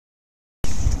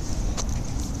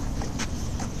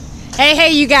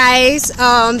Hey, you guys.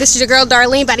 This is your girl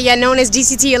Darlene, better yet known as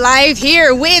DCT Alive,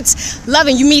 here with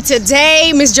Loving You Me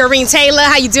Today, Miss Gereen Taylor.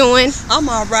 How you doing? I'm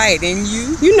all right, and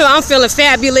you? You know I'm feeling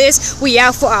fabulous. We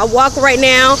out for our walk right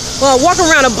now. Well, walking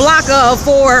around a block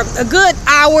for a good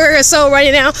hour or so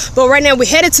right now. But right now we're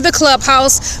headed to the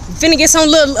clubhouse. Finna get some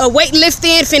little weight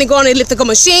lifting. Finna go on a elliptical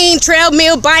machine,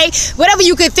 treadmill, bike, whatever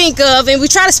you could think of. And we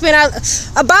try to spend out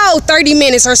about 30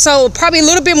 minutes or so, probably a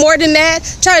little bit more than that.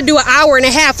 Try to do an hour and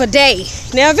a half a day.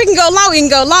 Now, if it can go long, it can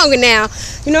go longer now.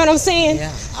 You know what I'm saying?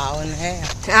 Yeah, hour and a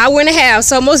half. Hour and a half.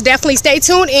 So most definitely stay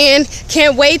tuned in.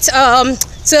 Can't wait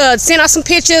to send out some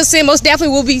pictures, and most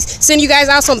definitely we'll be sending you guys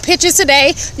out some pictures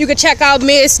today. You can check out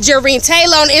Miss Gereen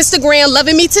Taylor on Instagram,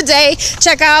 Loving Me Today.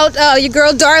 Check out your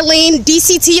girl Darlene,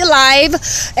 DCT Alive.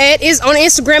 It is on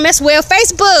Instagram as well,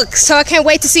 Facebook. So I can't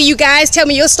wait to see you guys. Tell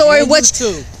me your story. And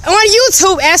YouTube. On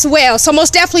YouTube as well. So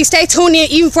most definitely stay tuned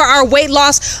in even for our weight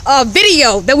loss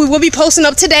video that we will be posting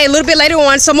up today a little bit later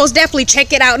on. So most definitely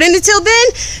check it out. And until then,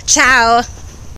 ciao.